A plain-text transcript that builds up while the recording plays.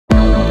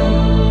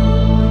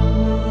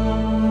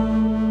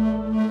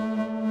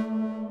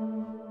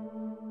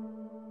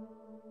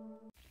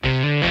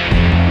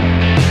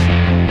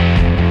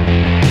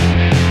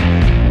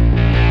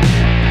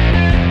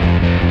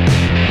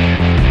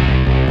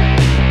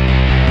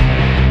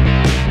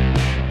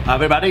Hi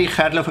everybody,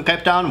 Arnold from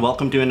Cape Town.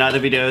 Welcome to another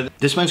video.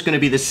 This one's going to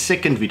be the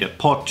second video,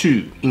 part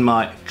 2 in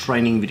my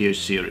training video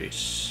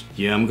series.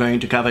 Here I'm going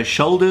to cover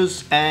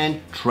shoulders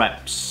and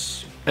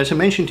traps. As I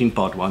mentioned in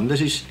part 1,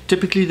 this is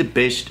typically the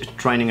best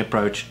training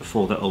approach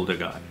for the older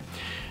guy.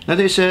 Now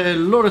there's a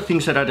lot of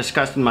things that I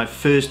discussed in my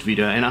first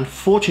video, and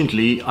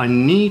unfortunately I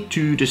need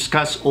to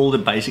discuss all the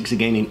basics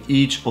again in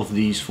each of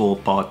these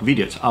 4-part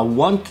videos. I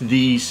want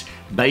these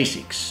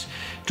basics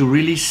to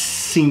really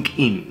sink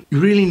in. You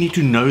really need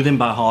to know them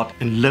by heart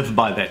and live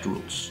by that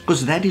rules,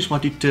 because that is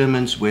what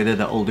determines whether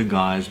the older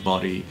guy's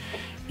body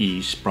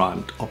is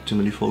primed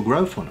optimally for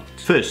growth or not.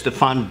 First, the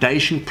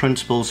foundation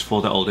principles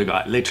for the older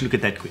guy. Let's look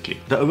at that quickly.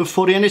 The over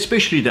 40 and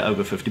especially the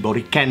over 50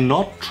 body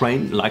cannot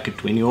train like a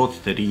 20 or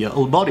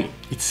 30-year-old body.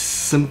 It's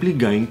simply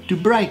going to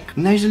break.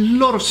 And there's a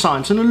lot of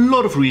science and a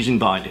lot of reason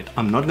behind it.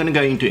 I'm not going to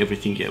go into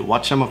everything here.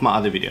 Watch some of my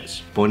other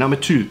videos. Point number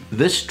 2,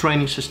 this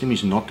training system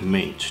is not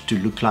meant to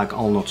look like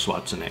Arnold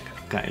Schwazeneger.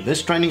 Okay,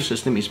 this training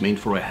system is meant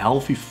for a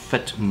healthy,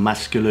 fit,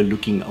 muscular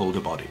looking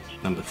older body.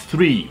 Number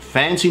 3,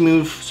 fancy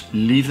moves,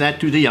 leave that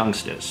to the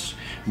youngsters.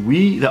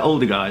 We, the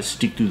older guys,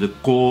 stick to the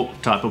core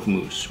type of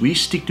moves. We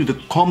stick to the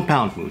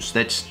compound moves.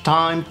 That's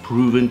time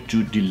proven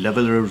to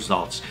deliver the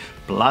results.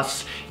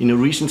 Plus, in a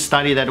recent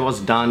study that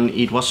was done,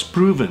 it was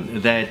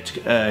proven that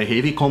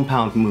heavy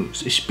compound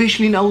moves,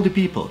 especially in older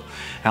people,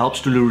 helps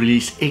to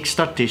release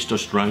extra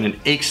testosterone and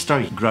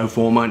extra growth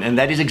hormone, and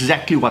that is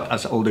exactly what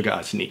us older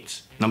guys need.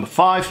 Number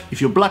 5,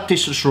 if your blood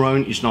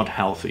testosterone is not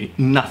healthy,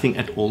 nothing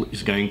at all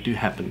is going to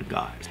happen,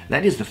 guys.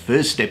 That is the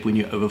first step when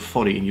you're over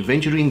 40 and you're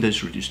venturing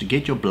this route, is to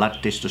get your blood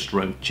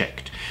testosterone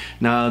checked.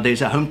 Now,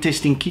 there's a home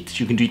testing kit.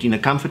 You can do it in the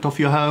comfort of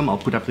your home. I'll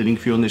put up the link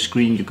for you on the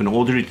screen. You can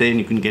order it there and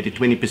you can get a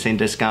 20%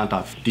 discount.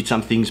 I've did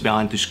some things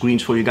behind the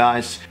screens for you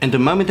guys. And the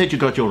moment that you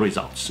got your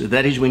results,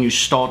 that is when you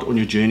start on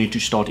your journey to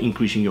start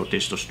increasing your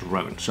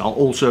testosterone. So I'll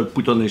also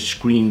put on the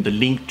screen the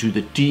link to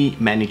the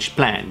T-Managed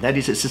plan. That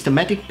is a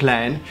systematic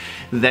plan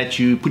that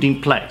you put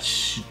in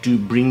place to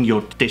bring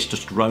your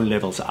testosterone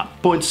levels up.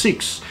 Point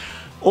 6,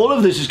 all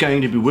of this is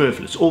going to be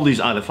worthless, all these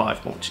other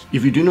 5 points,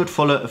 if you do not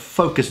follow a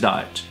focused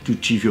diet to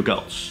achieve your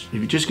goals. If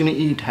you're just going to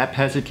eat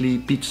haphazardly,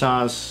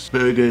 pizzas,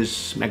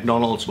 burgers,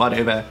 McDonald's,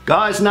 whatever,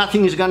 guys,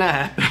 nothing is going to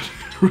happen.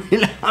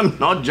 Really, I'm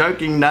not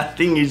joking,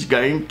 nothing is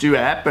going to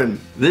happen.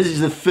 This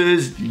is the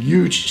first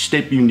huge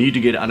step you need to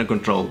get under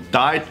control.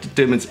 Diet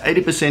determines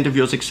 80% of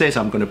your success.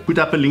 I'm going to put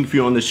up a link for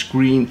you on the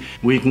screen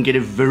where you can get a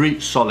very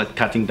solid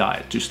cutting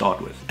diet to start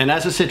with. And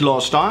as I said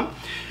last time,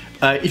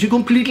 if you're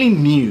completely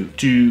new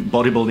to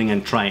bodybuilding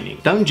and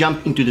training, don't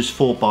jump into this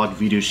 4-part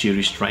video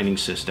series training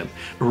system.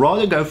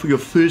 Rather go for your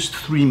first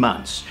 3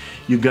 months.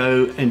 You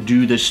go and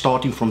do the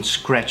starting from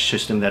scratch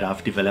system that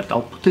I've developed.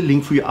 I'll put the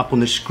link for you up on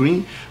the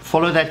screen.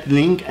 Follow that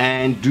link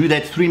and do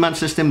that 3-month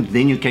system.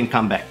 Then you can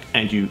come back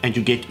and you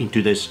get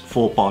into this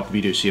 4-part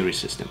video series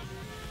system.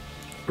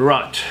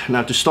 Right,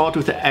 now to start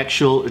with the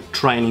actual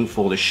training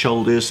for the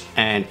shoulders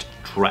and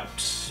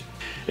traps.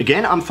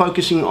 Again, I'm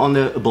focusing on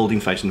the building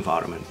phase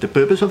environment. The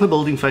purpose of a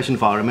building phase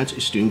environment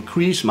is to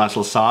increase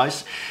muscle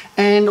size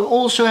and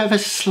also have a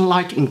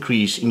slight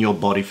increase in your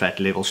body fat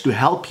levels to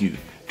help you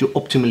to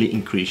optimally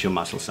increase your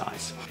muscle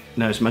size.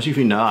 Now, as most of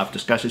you know, I've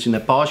discussed this in the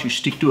past, you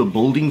stick to a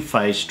building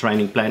phase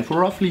training plan for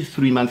roughly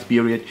 3-month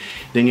period.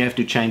 Then you have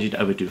to change it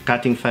over to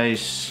cutting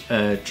phase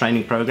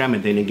training program,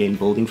 and then again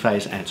building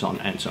phase, and so on,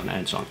 and so on,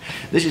 and so on.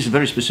 This is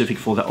very specific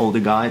for the older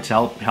guy. It's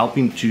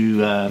helping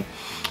to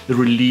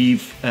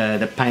relieve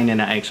the pain and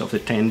the aches of the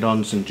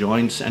tendons and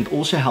joints, and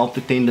also help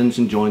the tendons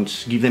and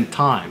joints, give them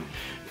time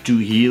to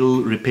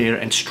heal, repair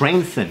and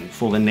strengthen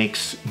for the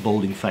next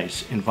building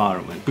phase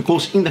environment.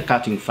 Because in the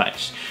cutting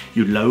phase,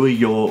 you lower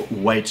your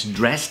weights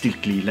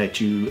drastically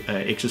that you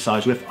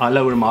exercise with. I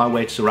lower my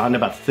weights around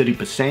about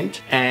 30%,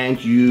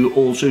 and you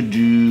also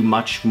do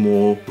much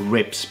more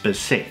reps per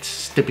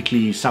set.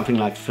 Typically something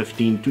like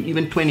 15 to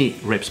even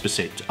 20 reps per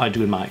set I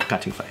do in my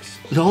cutting phase.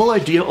 The whole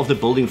idea of the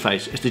building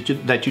phase is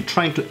that you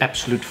train to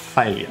absolute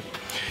failure.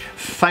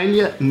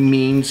 Failure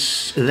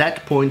means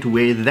that point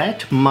where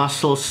that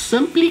muscle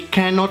simply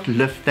cannot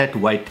lift that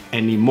weight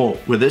anymore.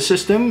 With this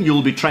system,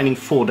 you'll be training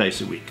 4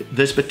 days a week.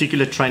 This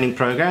particular training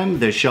program,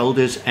 the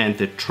shoulders and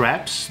the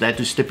traps, that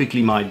is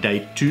typically my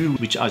day 2,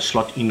 which I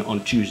slot in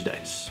on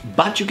Tuesdays.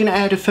 But you can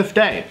add a 5th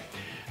day.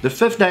 The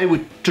 5th day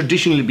would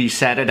traditionally be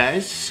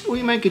Saturdays, or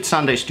you make it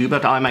Sundays too,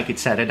 but I make it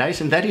Saturdays,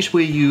 and that is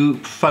where you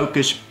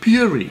focus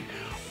purely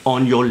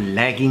on your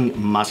lagging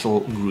muscle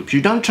groups.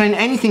 You don't train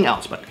anything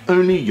else, but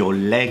only your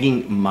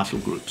lagging muscle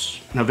groups.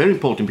 Now, very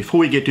important,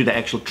 before we get to the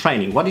actual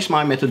training, what is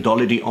my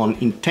methodology on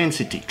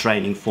intensity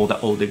training for the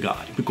older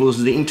guy?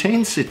 Because the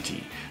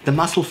intensity, the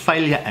muscle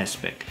failure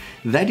aspect,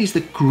 that is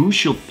the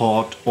crucial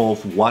part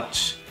of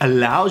what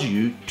allows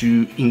you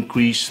to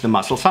increase the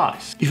muscle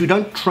size. If you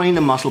don't train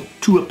the muscle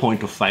to a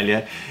point of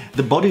failure,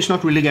 the body is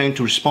not really going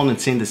to respond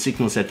and send the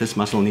signals that this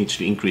muscle needs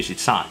to increase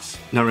its size.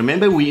 Now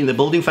remember, we're in the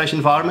building phase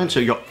environment, so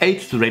your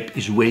 8th rep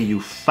is where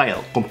you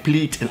fail,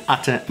 complete and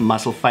utter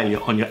muscle failure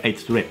on your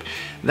 8th rep.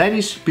 That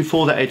is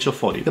before the age of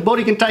 40. The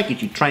body can take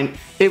it. You train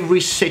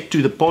every set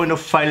to the point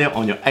of failure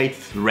on your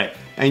 8th rep.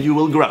 and you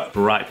will grow.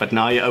 Right, but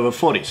now you're over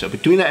 40. So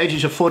between the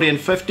ages of 40 and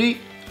 50,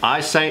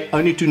 I say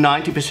only to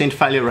 90%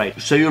 failure rate.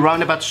 So you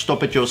round about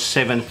stop at your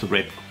 7th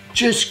rep.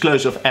 Just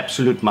close of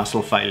absolute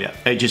muscle failure.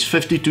 Ages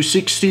 50 to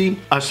 60,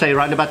 I say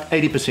around about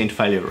 80%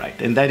 failure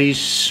rate. And that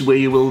is where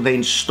you will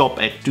then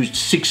stop at to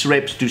 6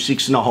 reps to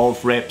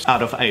 6.5 reps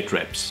out of 8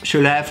 reps. So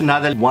you'll have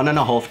another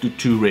 1.5 to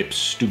 2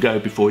 reps to go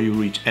before you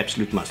reach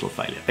absolute muscle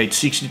failure. Age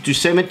 60 to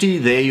 70,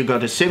 there you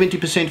got a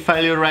 70%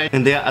 failure rate.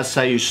 And there I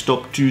say you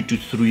stop 2 to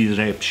 3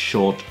 reps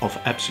short of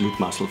absolute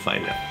muscle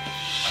failure.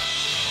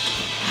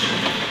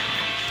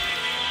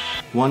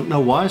 Now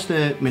why is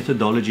the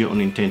methodology on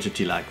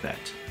intensity like that?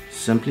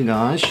 Simply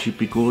guys,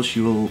 because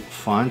you will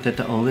find that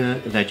the older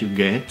that you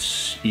get,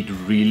 it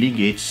really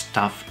gets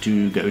tough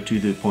to go to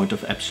the point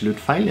of absolute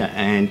failure.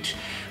 And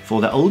for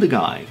the older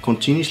guy,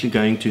 continuously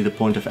going to the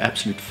point of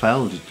absolute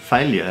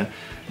failure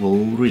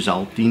will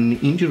result in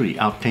injury.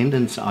 Our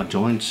tendons, our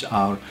joints,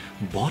 our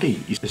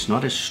body is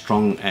not as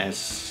strong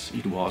as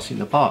it was in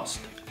the past.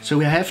 So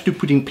we have to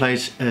put in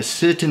place a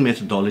certain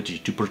methodology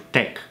to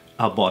protect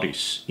our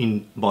bodies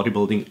in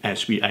bodybuilding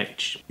as we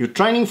age. Your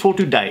training for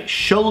today,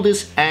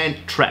 shoulders and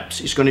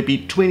traps, is going to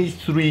be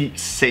 23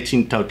 sets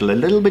in total. A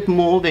little bit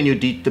more than you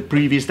did the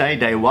previous day,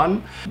 day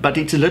 1, but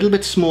it's a little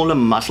bit smaller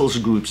muscles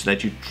groups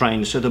that you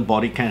train so the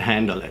body can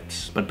handle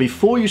it. But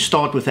before you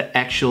start with the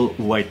actual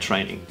weight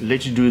training,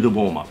 let's do the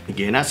warm-up.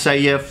 Again, I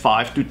say here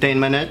 5 to 10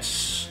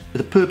 minutes.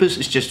 The purpose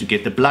is just to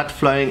get the blood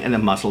flowing and the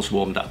muscles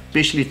warmed up,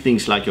 especially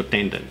things like your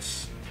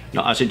tendons.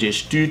 Now I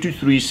suggest 2 to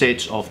 3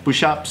 sets of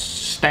push-ups,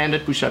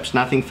 standard push-ups,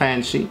 nothing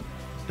fancy,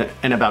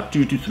 and about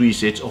 2 to 3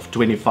 sets of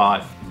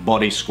 25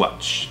 body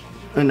squats.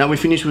 And now we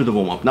finish with the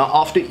warm-up. Now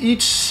after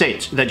each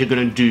set that you're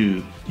going to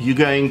do, you're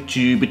going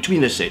to,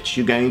 between the sets,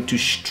 you're going to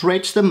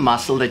stretch the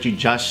muscle that you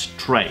just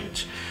trained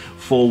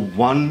for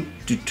 1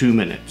 to 2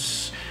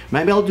 minutes.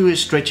 Maybe I'll do a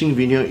stretching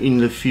video in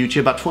the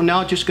future, but for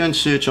now just go and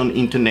search on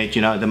internet,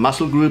 you know, the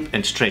muscle group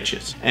and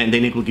stretches, and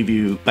then it will give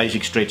you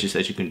basic stretches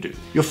that you can do.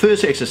 Your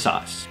first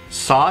exercise,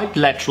 side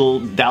lateral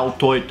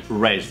deltoid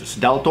raises.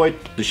 Deltoid,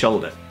 the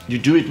shoulder. You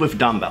do it with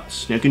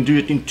dumbbells. You can do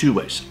it in 2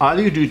 ways.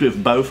 Either you do it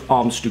with both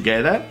arms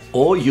together,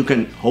 or you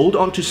can hold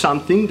on to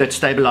something that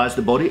stabilizes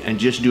the body and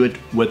just do it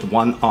with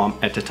one arm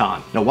at a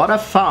time. Now what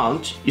I've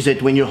found is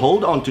that when you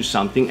hold on to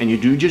something and you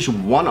do just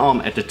one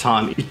arm at a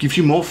time, it gives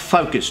you more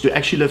focus to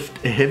actually lift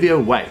heavier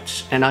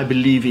weights, and I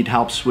believe it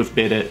helps with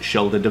better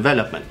shoulder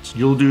development.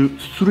 You'll do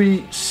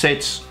 3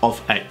 sets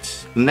of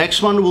 8. The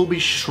next one will be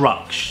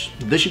shrugs.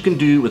 This you can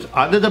do with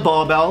either the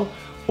barbell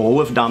or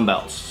with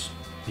dumbbells.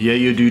 Here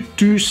you do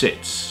 2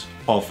 sets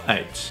of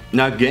 8.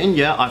 Now again,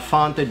 yeah, I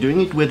found that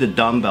doing it with a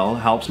dumbbell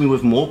helps me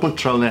with more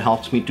control and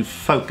helps me to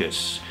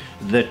focus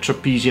the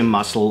trapezium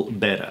muscle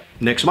better.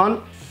 Next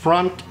one,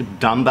 front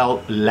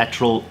dumbbell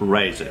lateral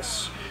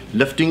raises.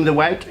 Lifting the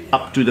weight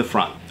up to the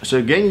front. So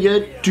again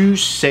here, 2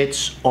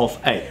 sets of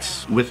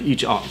 8 with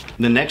each arm.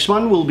 The next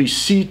one will be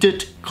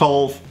seated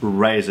calf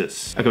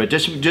raises. Okay, but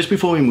just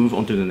before we move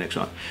on to the next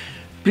one,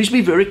 please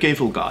be very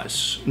careful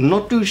guys,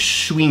 not to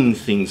swing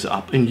things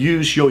up and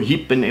use your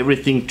hip and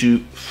everything to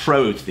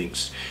throw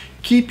things.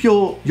 Keep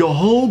your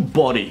whole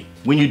body,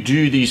 when you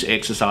do these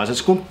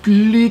exercises,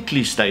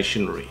 completely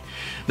stationary.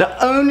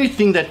 The only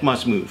thing that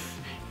must move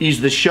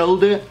is the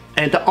shoulder,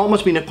 and the arm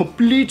must be in a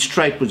complete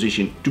straight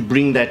position to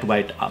bring that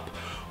weight up.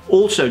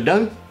 Also,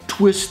 don't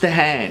twist the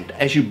hand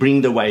as you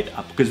bring the weight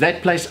up, because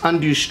that places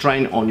undue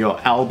strain on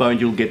your elbow and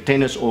you'll get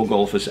tennis or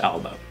golfer's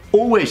elbow.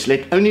 Always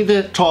let only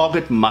the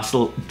target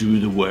muscle do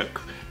the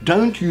work.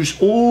 Don't use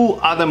all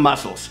other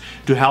muscles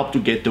to help to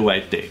get the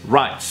weight there.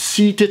 Right,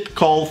 seated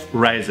calf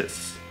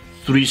raises.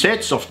 3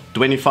 sets of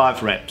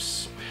 25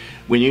 reps.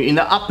 When you're in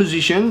the up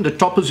position, the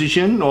top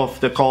position of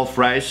the calf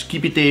raise,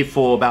 keep it there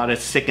for about a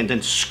second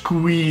and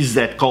squeeze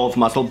that calf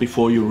muscle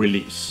before you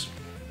release.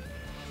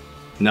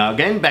 Now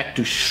again, back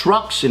to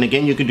shrugs, and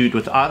again you can do it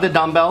with either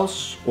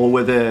dumbbells or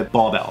with a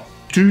barbell.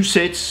 2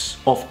 sets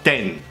of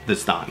 10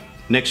 this time.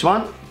 Next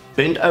one.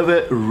 Bend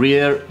over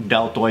rear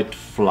deltoid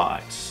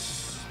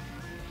flies.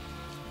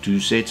 2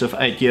 sets of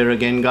 8 here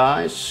again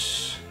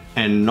guys,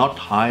 and not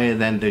higher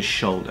than the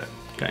shoulder.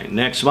 Okay,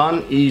 next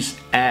one is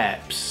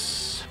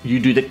abs. You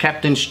do the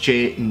captain's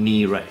chair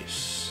knee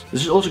raise.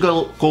 This is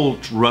also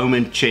called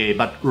Roman chair,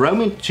 but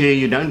Roman chair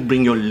you don't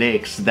bring your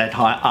legs that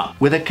high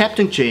up. With a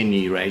captain chair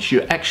knee raise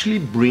you actually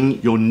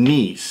bring your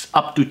knees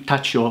up to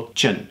touch your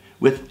chin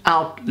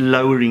without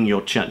lowering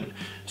your chin.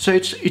 So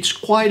it's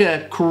quite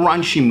a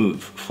crunchy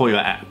move for your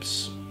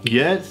abs.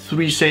 Here,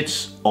 3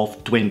 sets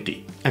of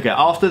 20. Okay,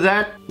 after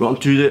that, we're on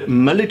to the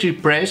military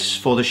press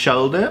for the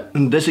shoulder.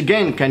 And this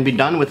again can be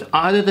done with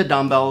either the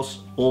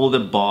dumbbells or the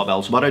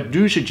barbells. What I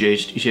do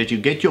suggest is that you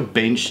get your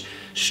bench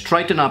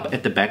straighten up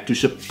at the back to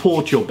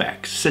support your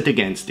back. Sit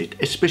against it.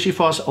 Especially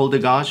for us older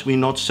guys, we're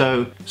not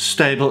so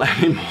stable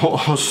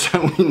anymore,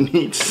 so we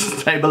need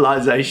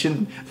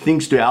stabilization,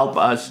 things to help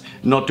us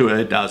not to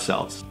hurt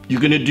ourselves.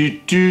 You're gonna do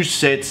 2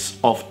 sets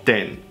of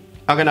 10.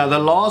 Okay, now the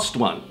last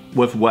one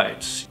with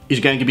weights is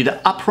going to be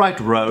the upright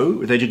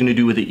row that you're gonna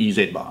do with the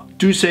EZ bar.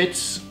 2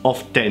 sets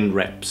of 10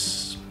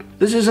 reps.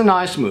 This is a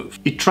nice move.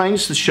 It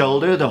trains the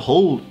shoulder, the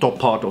whole top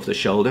part of the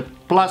shoulder,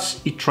 plus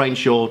it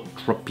trains your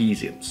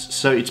trapeziums.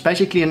 So it's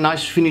basically a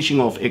nice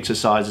finishing off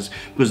exercises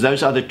because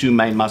those are the two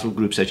main muscle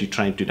groups that you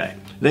train today.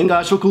 Then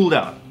guys, for cool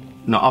down.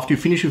 Now after you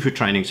finish with your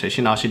training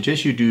session, I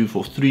suggest you do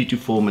for 3 to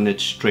 4 minute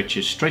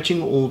stretches,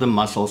 stretching all the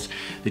muscles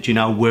that you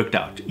now worked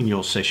out in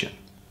your session.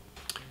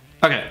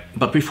 Okay,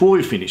 but before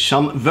we finish,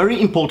 some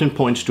very important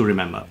points to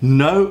remember.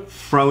 No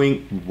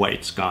throwing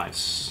weights,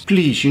 guys.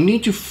 Please, you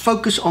need to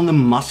focus on the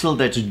muscle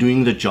that's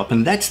doing the job,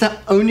 and that's the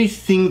only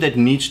thing that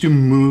needs to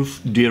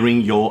move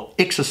during your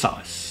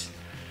exercise.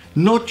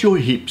 Not your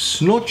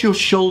hips, not your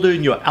shoulder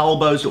and your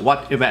elbows or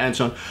whatever and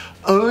so on.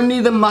 Only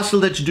the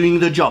muscle that's doing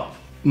the job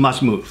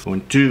must move.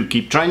 Point 2,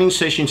 keep training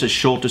sessions as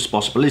short as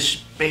possible,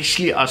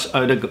 especially us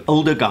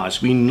older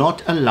guys. We're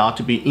not allowed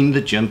to be in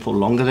the gym for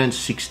longer than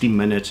 60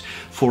 minutes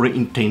for an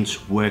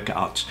intense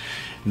workout.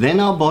 Then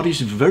our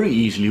bodies very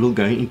easily will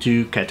go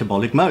into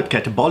catabolic mode.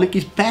 Catabolic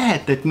is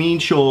bad. That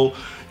means your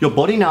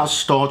body now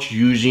starts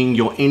using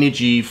your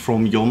energy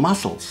from your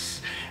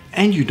muscles.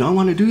 And you don't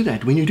want to do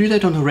that. When you do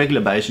that on a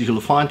regular basis, you'll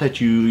find that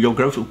your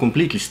growth will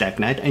completely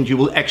stagnate and you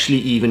will actually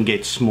even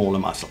get smaller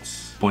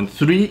muscles. Point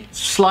 3,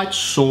 slight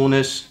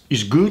soreness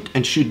is good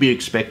and should be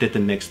expected the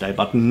next day,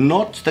 but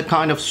not the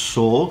kind of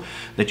sore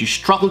that you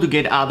struggle to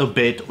get out of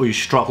bed or you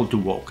struggle to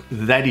walk.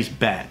 That is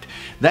bad.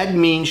 That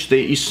means there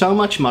is so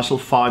much muscle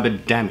fiber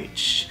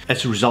damage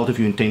as a result of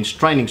your intense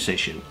training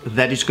session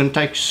that it's going to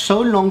take so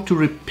long to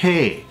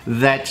repair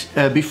that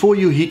before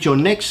you hit your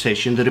next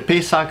session, the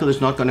repair cycle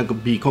is not going to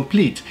be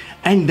complete.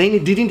 And then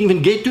it didn't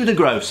even get to the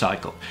growth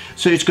cycle.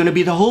 So it's going to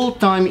be the whole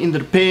time in the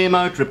repair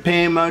mode,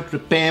 repair mode,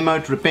 repair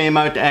mode, repair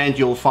mode, and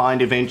you'll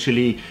find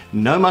eventually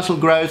no muscle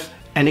growth,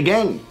 and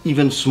again,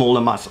 even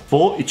smaller muscle.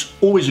 For it's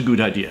always a good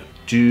idea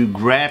to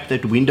grab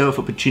that window of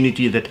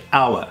opportunity, that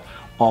hour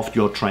after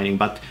your training,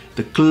 but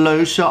the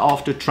closer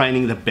after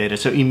training, the better.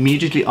 So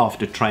immediately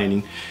after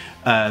training,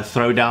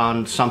 throw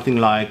down something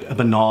like a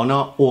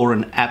banana or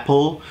an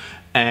apple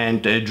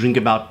and drink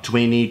about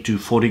 20 to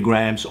 40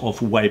 grams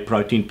of whey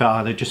protein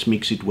powder. Just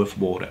mix it with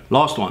water.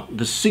 Last one,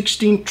 the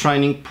 16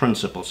 training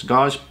principles.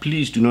 Guys,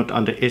 please do not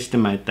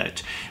underestimate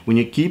that. When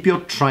you keep your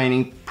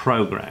training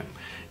program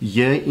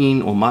year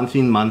in or month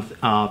in, month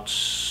out,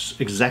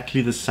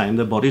 exactly the same,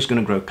 the body is going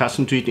to grow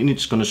accustomed to it and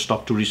it's going to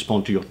stop to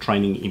respond to your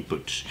training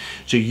inputs.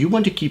 So you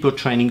want to keep your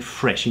training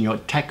fresh and your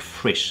attack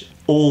fresh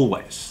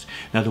always.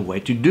 Now the way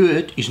to do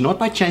it is not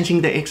by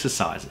changing the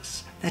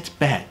exercises. That's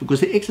bad, because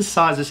the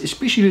exercises,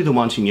 especially the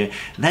ones in here,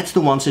 that's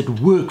the ones that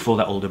work for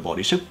the older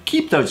body. So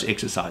keep those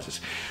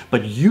exercises,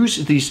 but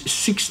use these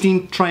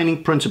 16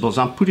 training principles.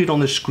 I'll put it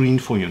on the screen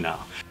for you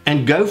now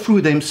and go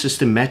through them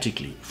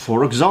systematically.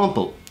 For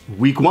example,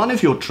 week 1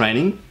 of your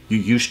training, you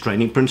use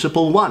training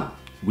principle 1.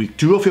 Week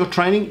 2 of your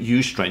training,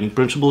 use training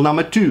principle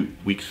number 2.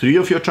 Week 3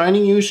 of your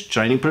training, use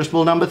training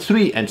principle number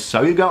 3. And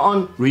so you go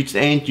on, reach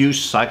the end, you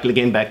cycle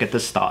again back at the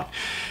start.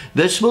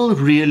 This will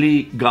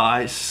really,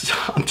 guys,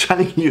 I'm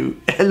telling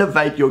you,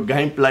 elevate your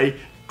gameplay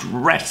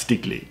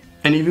drastically.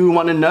 And if you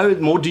want to know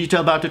more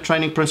detail about the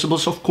training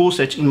principles, of course,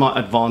 that's in my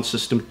advanced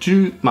system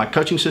 2, my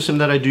coaching system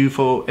that I do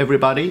for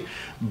everybody.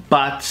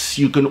 But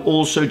you can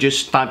also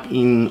just type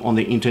in on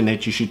the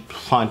internet, you should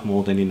find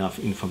more than enough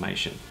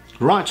information.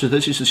 Right, so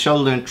this is the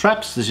shoulder and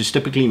traps. This is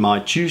typically my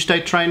Tuesday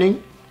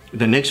training.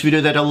 The next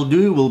video that I will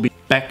do will be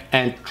back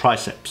and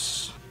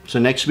triceps. So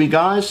next week,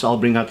 guys, I'll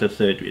bring out the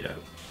 3rd video.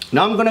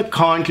 Now I'm going to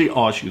kindly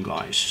ask you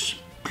guys,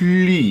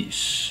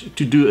 please,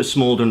 to do a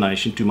small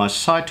donation to my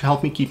site to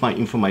help me keep my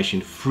information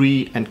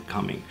free and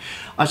coming.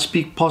 I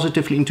speak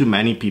positively into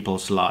many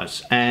people's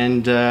lives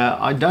and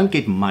I don't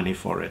get money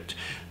for it.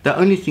 The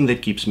only thing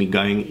that keeps me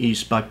going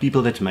is by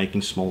people that's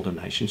making small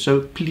donations. So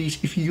please,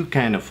 if you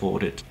can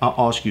afford it, I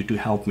ask you to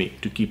help me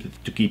to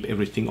keep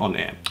everything on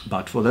air.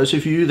 But for those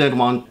of you that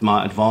want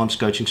my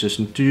advanced coaching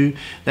system too,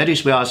 that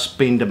is where I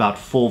spend about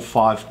 4 or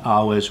 5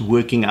 hours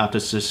working out a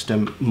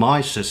system,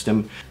 my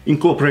system,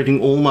 incorporating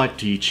all my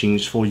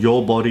teachings for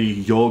your body,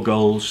 your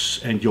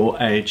goals and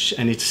your age.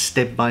 And it's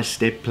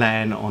step-by-step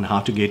plan on how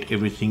to get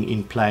everything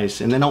in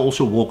place. And then I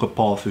also walk a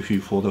path with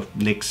you for the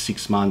next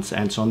 6 months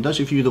and so on.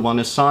 Those of you that want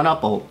to sign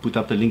up, I'll put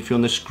up the link for you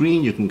on the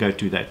screen. You can go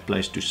to that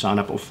place to sign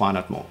up or find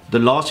out more. The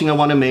last thing I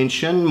want to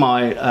mention,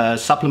 my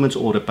supplements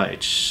order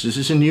page. This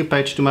is a new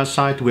page to my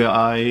site where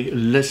I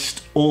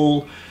list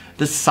all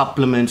the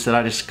supplements that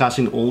I discuss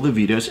in all the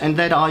videos and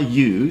that I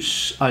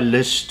use. I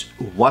list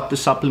what the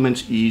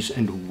supplements is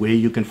and where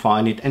you can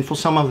find it, and for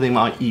some of them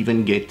I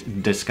even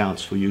get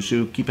discounts for you,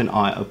 so keep an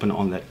eye open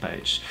on that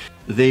page.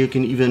 There you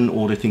can even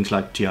order things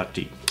like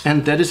TRT.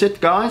 And that is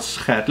it, guys.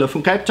 Gert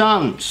from Cape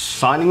Town,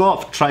 signing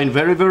off. Train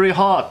very, very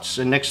hard.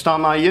 And next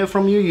time I hear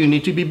from you, you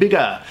need to be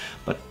bigger.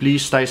 But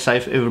please stay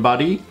safe,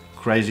 everybody.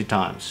 Crazy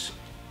times.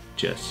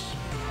 Cheers.